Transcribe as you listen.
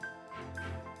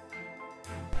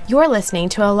You're listening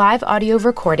to a live audio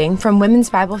recording from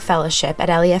Women's Bible Fellowship at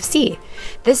LEFC.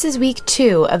 This is week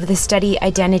 2 of the study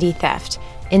Identity Theft,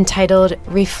 entitled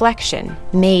Reflection,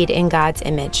 Made in God's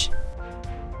Image.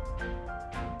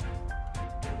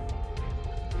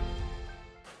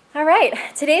 All right,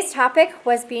 today's topic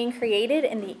was being created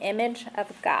in the image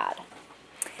of God.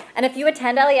 And if you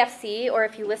attend LEFC or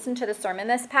if you listened to the sermon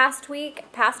this past week,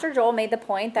 Pastor Joel made the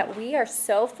point that we are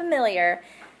so familiar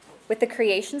with the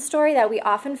creation story that we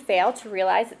often fail to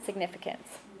realize its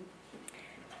significance.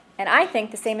 And I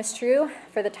think the same is true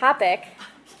for the topic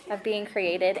of being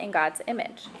created in God's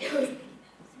image.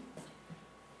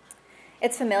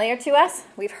 It's familiar to us,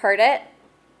 we've heard it,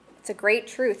 it's a great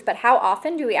truth, but how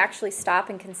often do we actually stop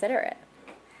and consider it?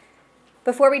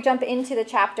 Before we jump into the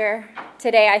chapter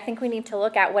today, I think we need to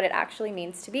look at what it actually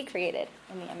means to be created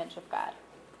in the image of God.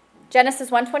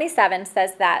 Genesis 1:27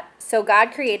 says that, "So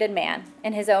God created man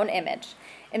in his own image.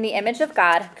 In the image of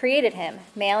God created him,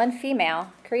 male and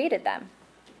female created them."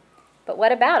 But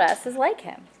what about us is like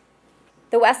him?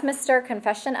 The Westminster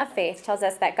Confession of Faith tells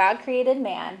us that God created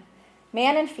man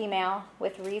and female,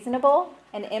 with reasonable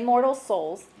and immortal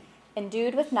souls,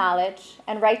 endued with knowledge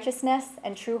and righteousness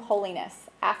and true holiness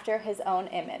after his own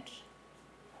image.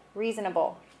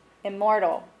 Reasonable,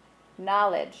 immortal,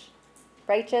 knowledge,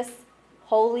 righteous,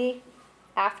 holy,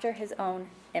 after his own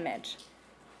image.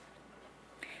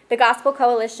 The Gospel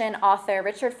Coalition author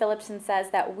Richard Phillipson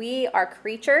says that we are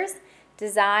creatures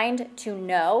designed to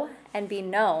know and be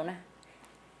known,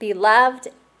 be loved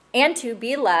and to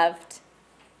be loved,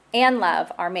 and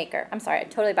love our Maker. I'm sorry, I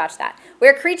totally botched that.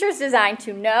 We're creatures designed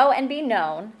to know and be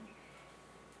known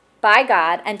by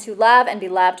God and to love and be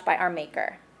loved by our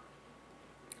Maker.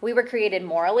 We were created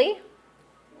morally,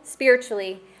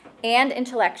 spiritually, and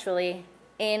intellectually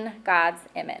in God's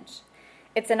image.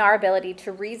 It's in our ability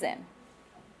to reason.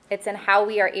 It's in how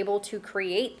we are able to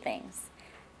create things.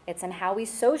 It's in how we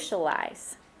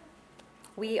socialize.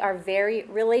 We are very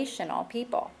relational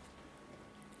people.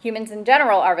 Humans in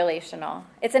general are relational.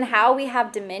 It's in how we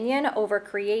have dominion over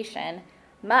creation,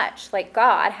 much like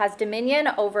God has dominion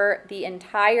over the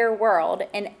entire world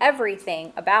and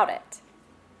everything about it.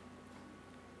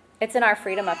 It's in our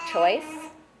freedom of choice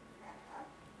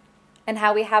and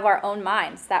how we have our own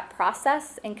minds that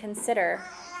process and consider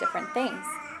different things.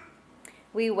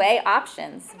 We weigh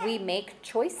options. We make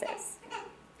choices.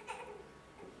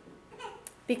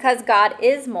 Because God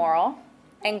is moral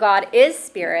and God is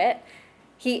spirit,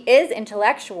 he is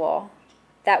intellectual,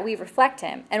 that we reflect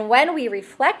him. And when we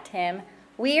reflect him,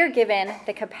 we are given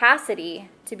the capacity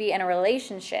to be in a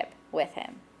relationship with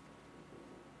him.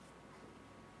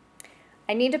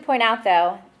 I need to point out,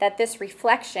 though, that this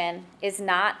reflection is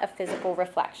not a physical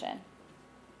reflection.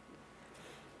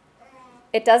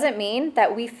 It doesn't mean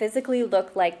that we physically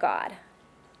look like God.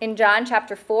 In John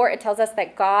chapter 4, it tells us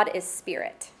that God is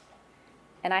spirit.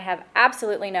 And I have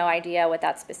absolutely no idea what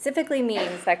that specifically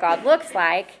means that God looks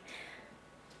like,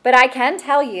 but I can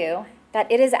tell you that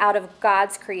it is out of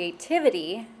God's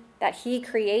creativity that he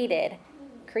created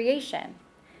creation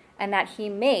and that he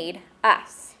made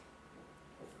us.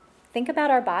 Think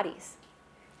about our bodies.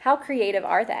 How creative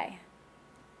are they?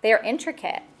 They are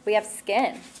intricate. We have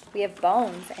skin, we have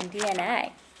bones and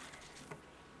DNA.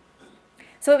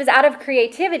 So it was out of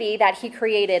creativity that he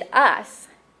created us,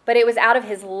 but it was out of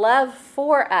his love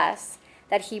for us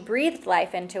that he breathed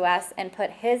life into us and put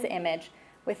his image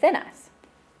within us.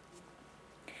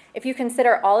 If you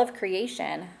consider all of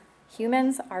creation,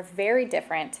 humans are very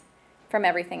different from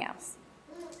everything else.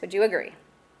 Would you agree?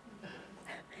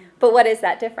 But what is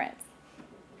that difference?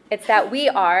 It's that we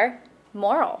are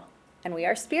moral, and we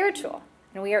are spiritual,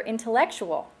 and we are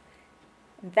intellectual.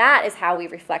 That is how we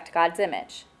reflect God's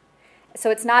image. So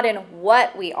it's not in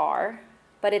what we are,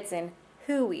 but it's in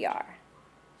who we are.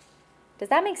 Does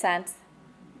that make sense?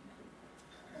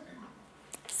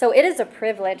 So it is a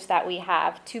privilege that we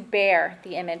have to bear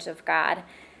the image of God.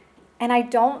 And I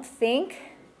don't think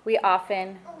we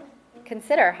often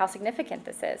consider how significant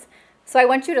this is. So I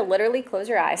want you to literally close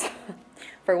your eyes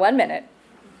for 1 minute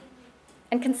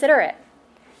and consider it.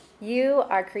 You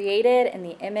are created in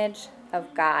the image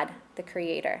of God, the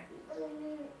Creator.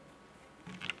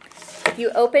 If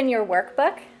you open your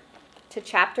workbook to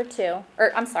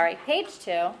page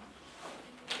 2,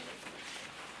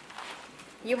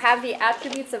 you have the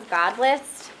attributes of God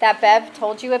list that Bev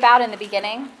told you about in the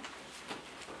beginning.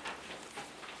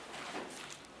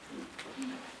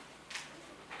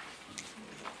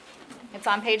 It's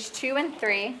on page 2 and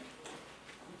 3.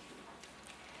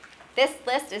 This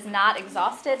list is not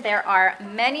exhausted. There are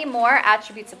many more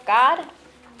attributes of God.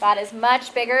 God is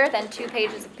much bigger than 2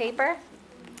 pages of paper.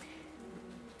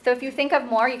 So if you think of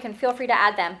more, you can feel free to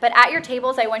add them. But at your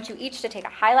tables, I want you each to take a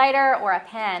highlighter or a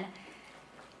pen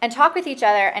and talk with each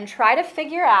other and try to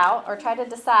figure out or try to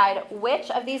decide which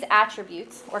of these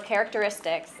attributes or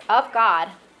characteristics of God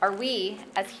are we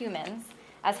as humans,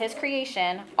 as his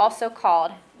creation, also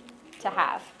called to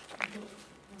have.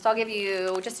 So I'll give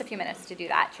you just a few minutes to do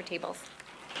that at your tables.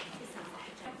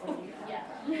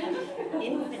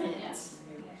 Infinite.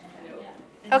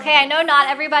 Okay, I know not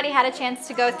everybody had a chance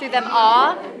to go through them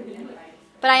all,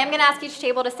 but I am going to ask each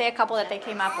table to say a couple that they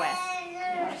came up with.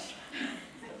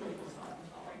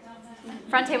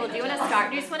 Front table, do you want to start?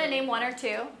 Do you just want to name one or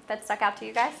two that stuck out to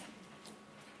you guys?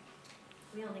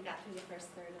 We only got through the first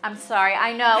third. I'm sorry,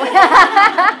 I know.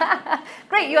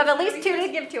 Great, you have at least two to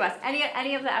give to us.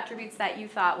 Any of the attributes that you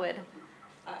thought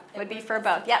would be for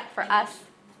both? Yep, for us.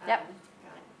 Yep.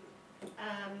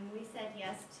 We said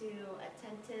yes to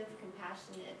attentive,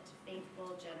 compassionate,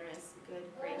 faithful, generous, good,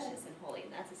 gracious, and holy.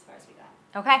 And that's as far as we got.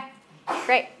 Okay,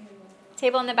 great.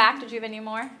 Table in the back, did you have any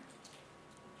more?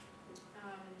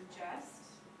 Just,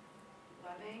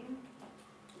 loving,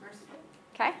 merciful.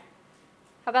 Okay.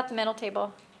 How about the middle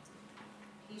table?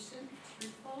 Patient,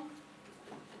 truthful.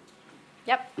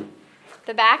 Yep.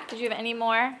 The back, did you have any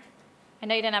more? I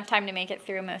know you didn't have time to make it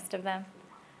through most of them.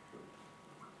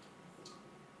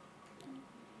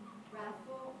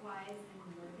 Wrathful, wise,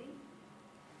 and worthy.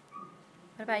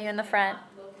 What about you in the front?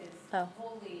 Look as Oh.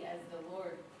 holy as the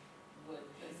Lord would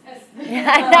possess.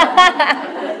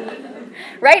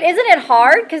 Right? Isn't it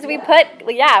hard? Because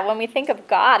when we think of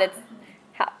God,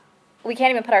 we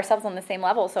can't even put ourselves on the same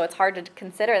level, so it's hard to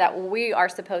consider that we are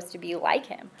supposed to be like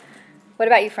him. What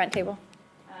about you, front table?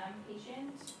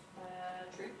 Patient,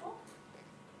 truthful,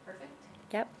 perfect.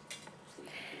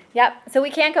 Yep. So we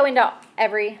can't go into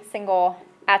every single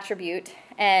attribute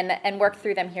and work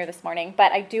through them here this morning,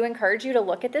 but I do encourage you to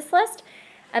look at this list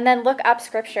and then look up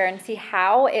Scripture and see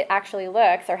how it actually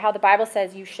looks, or how the Bible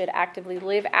says you should actively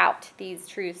live out these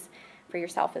truths for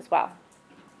yourself as well.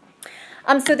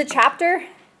 So the chapter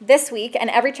this week and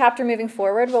every chapter moving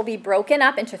forward will be broken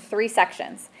up into 3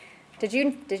 sections. Did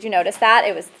you notice that?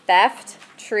 It was theft,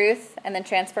 truth, and then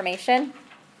transformation.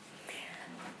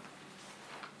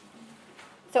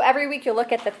 So every week you'll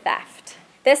look at the theft.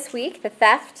 This week, the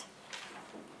theft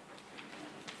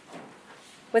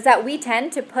was that we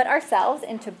tend to put ourselves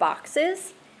into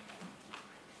boxes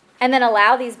and then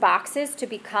allow these boxes to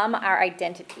become our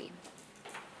identity.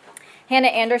 Hannah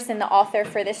Anderson, the author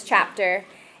for this chapter,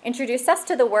 introduced us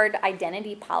to the word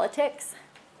identity politics,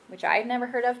 which I had never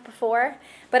heard of before.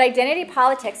 But identity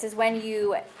politics is when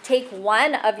you take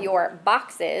one of your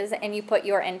boxes and you put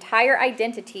your entire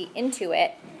identity into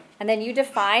it, and then you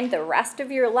define the rest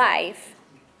of your life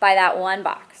by that one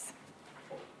box.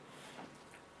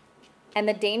 And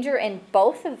the danger in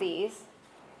both of these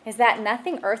is that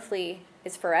nothing earthly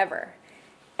is forever.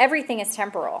 Everything is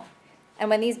temporal. And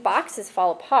when these boxes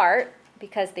fall apart,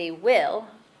 because they will,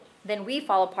 then we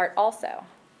fall apart also.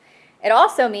 It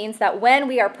also means that when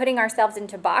we are putting ourselves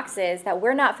into boxes, that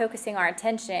we're not focusing our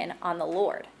attention on the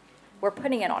Lord. We're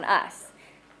putting it on us,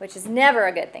 which is never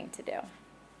a good thing to do.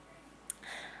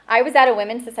 I was at a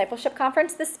women's discipleship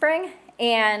conference this spring,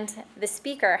 and the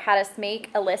speaker had us make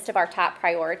a list of our top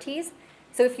priorities.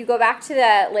 So if you go back to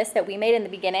the list that we made in the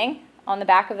beginning, on the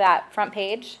back of that front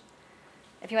page,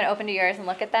 if you want to open to yours and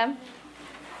look at them,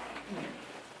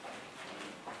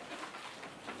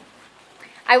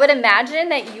 I would imagine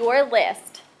that your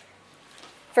list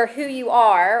for who you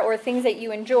are or things that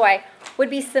you enjoy would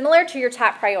be similar to your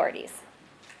top priorities.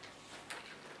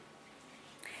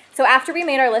 So after we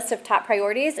made our list of top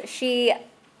priorities, she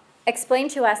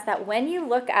explained to us that when you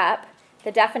look up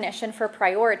the definition for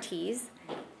priorities,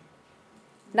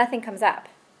 nothing comes up.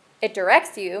 It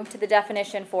directs you to the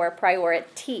definition for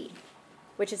priority,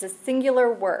 which is a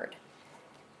singular word.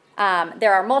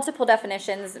 There are multiple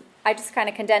definitions. I just kind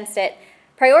of condensed it.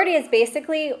 Priority is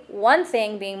basically one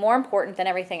thing being more important than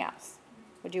everything else.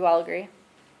 Would you all agree?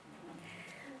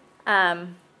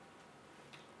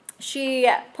 She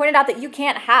pointed out that you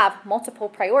can't have multiple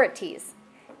priorities.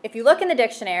 If you look in the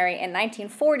dictionary in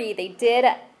 1940, they did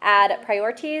add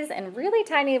priorities in really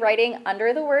tiny writing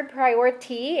under the word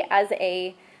priority as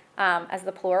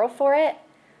the plural for it.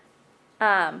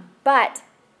 But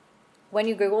when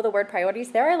you Google the word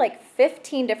priorities, there are like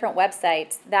 15 different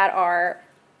websites that are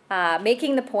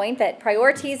making the point that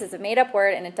priorities is a made-up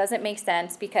word and it doesn't make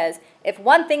sense because if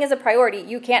one thing is a priority,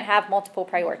 you can't have multiple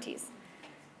priorities.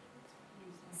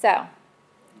 So,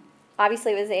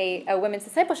 obviously it was a women's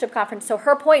discipleship conference, so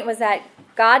her point was that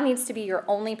God needs to be your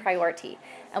only priority.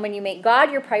 And when you make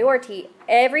God your priority,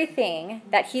 everything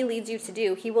that he leads you to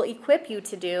do, he will equip you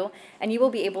to do, and you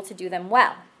will be able to do them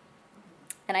well.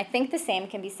 And I think the same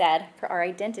can be said for our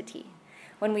identity.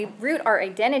 When we root our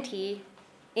identity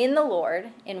in the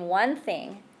Lord, in one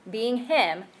thing, being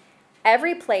Him,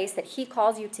 every place that He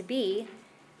calls you to be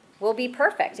will be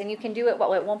perfect. And you can do it,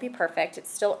 well, it won't be perfect. It's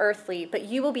still earthly, but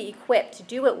you will be equipped to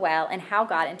do it well and how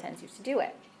God intends you to do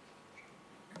it.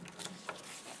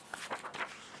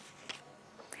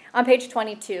 On page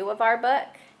 22 of our book,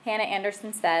 Hannah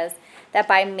Anderson says that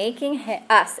by making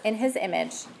us in His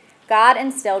image, God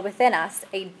instilled within us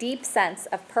a deep sense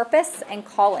of purpose and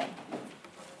calling.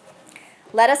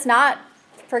 Let us not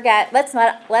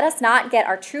get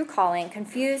our true calling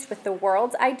confused with the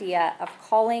world's idea of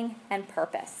calling and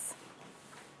purpose.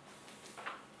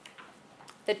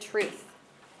 The truth.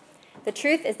 The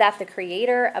truth is that the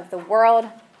Creator of the world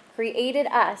created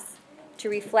us to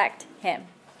reflect Him.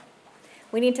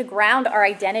 We need to ground our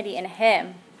identity in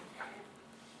Him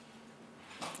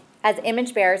as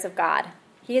image bearers of God.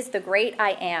 He is the great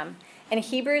I am. In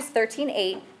Hebrews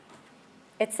 13:8,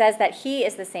 it says that He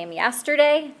is the same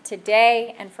yesterday,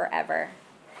 today, and forever.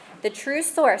 The true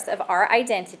source of our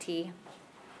identity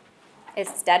is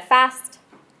steadfast,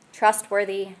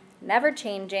 trustworthy, never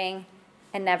changing,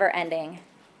 and never ending.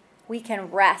 We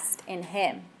can rest in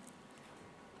Him.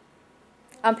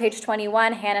 On page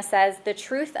 21, Hannah says, the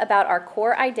truth about our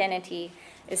core identity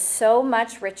is so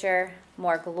much richer,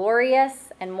 more glorious,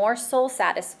 and more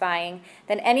soul-satisfying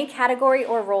than any category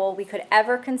or role we could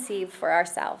ever conceive for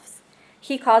ourselves.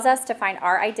 He calls us to find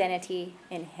our identity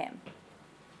in Him.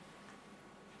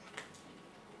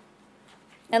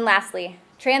 And lastly,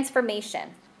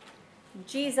 transformation.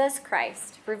 Jesus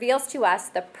Christ reveals to us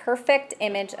the perfect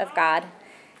image of God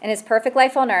in His perfect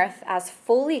life on earth as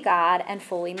fully God and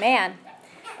fully man.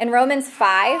 In Romans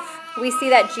 5, we see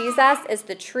that Jesus is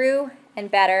the true and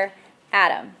better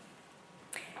Adam.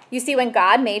 You see, when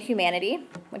God made humanity,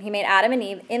 when He made Adam and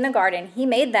Eve in the garden, He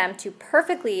made them to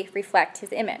perfectly reflect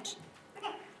His image.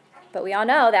 But we all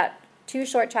know that 2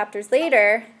 short chapters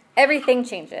later, everything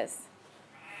changes.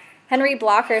 Henry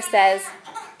Blocker says,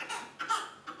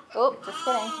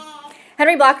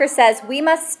 Henry Blocker says, we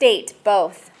must state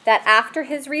both that after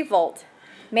His revolt,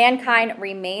 mankind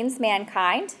remains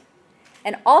mankind,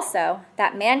 and also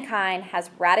that mankind has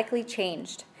radically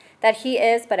changed, that he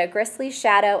is but a grisly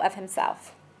shadow of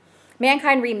himself.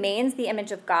 Mankind remains the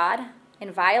image of God,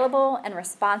 inviolable and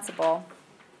responsible,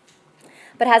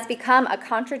 but has become a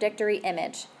contradictory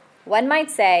image. One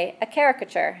might say a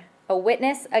caricature, a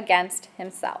witness against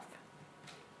himself.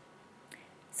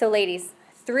 So ladies,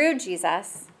 through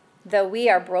Jesus, though we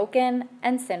are broken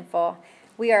and sinful,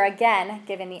 we are again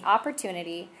given the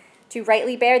opportunity to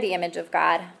rightly bear the image of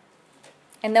God.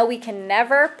 And though we can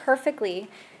never perfectly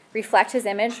reflect His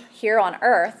image here on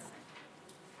earth,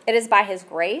 it is by His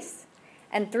grace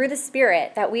and through the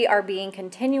Spirit that we are being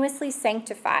continuously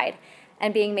sanctified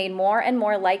and being made more and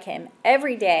more like Him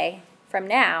every day from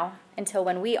now until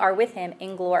when we are with Him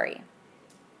in glory.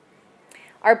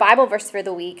 Our Bible verse for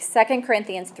the week, 2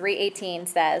 Corinthians 3:18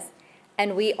 says,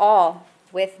 and we all,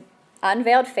 with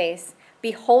unveiled face,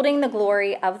 beholding the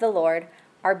glory of the Lord,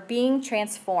 are being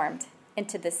transformed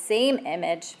into the same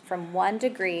image from one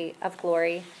degree of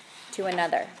glory to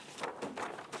another.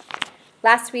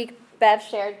 Last week, Bev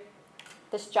shared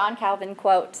this John Calvin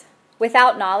quote,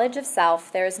 without knowledge of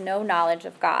self, there is no knowledge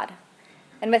of God.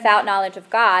 And without knowledge of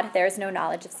God, there is no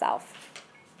knowledge of self.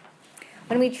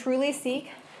 When we truly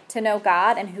seek to know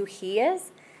God and who He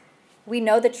is, we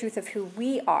know the truth of who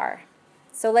we are.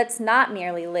 So let's not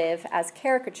merely live as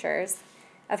caricatures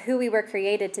of who we were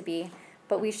created to be,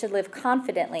 but we should live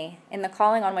confidently in the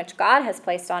calling on which God has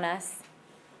placed on us.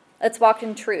 Let's walk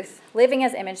in truth, living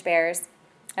as image bearers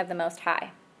of the Most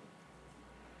High.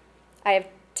 I have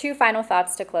 2 final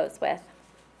thoughts to close with.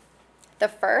 The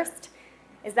first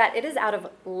is that it is out of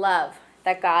love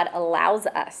that God allows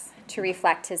us to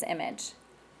reflect His image.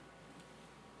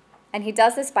 And He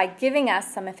does this by giving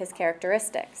us some of His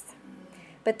characteristics.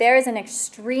 But there is an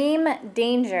extreme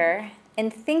danger in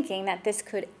thinking that this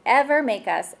could ever make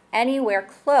us anywhere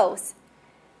close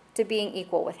to being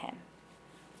equal with Him.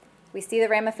 We see the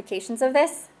ramifications of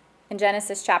this in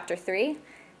Genesis chapter 3.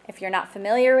 If you're not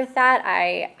familiar with that,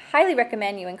 I highly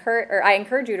recommend I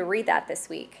encourage you to read that this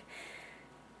week.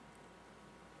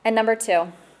 And number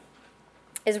 2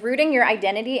 is rooting your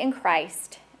identity in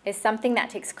Christ is something that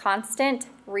takes constant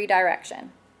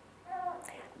redirection.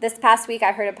 This past week,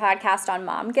 I heard a podcast on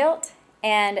mom guilt,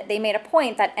 and they made a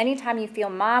point that anytime you feel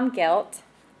mom guilt,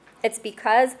 it's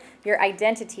because your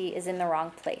identity is in the wrong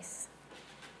place.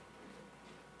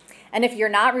 And if you're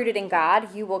not rooted in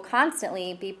God, you will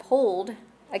constantly be pulled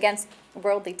against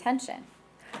worldly tension.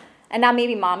 And now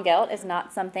maybe mom guilt is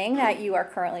not something that you are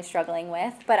currently struggling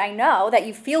with, but I know that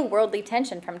you feel worldly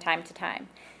tension from time to time.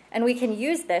 And we can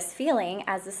use this feeling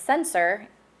as a sensor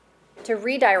to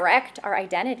redirect our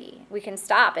identity. We can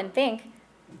stop and think,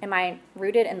 am I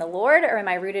rooted in the Lord, or am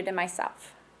I rooted in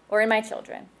myself, or in my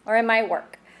children, or in my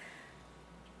work?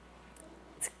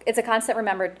 It's a constant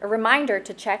reminder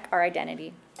to check our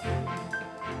identity.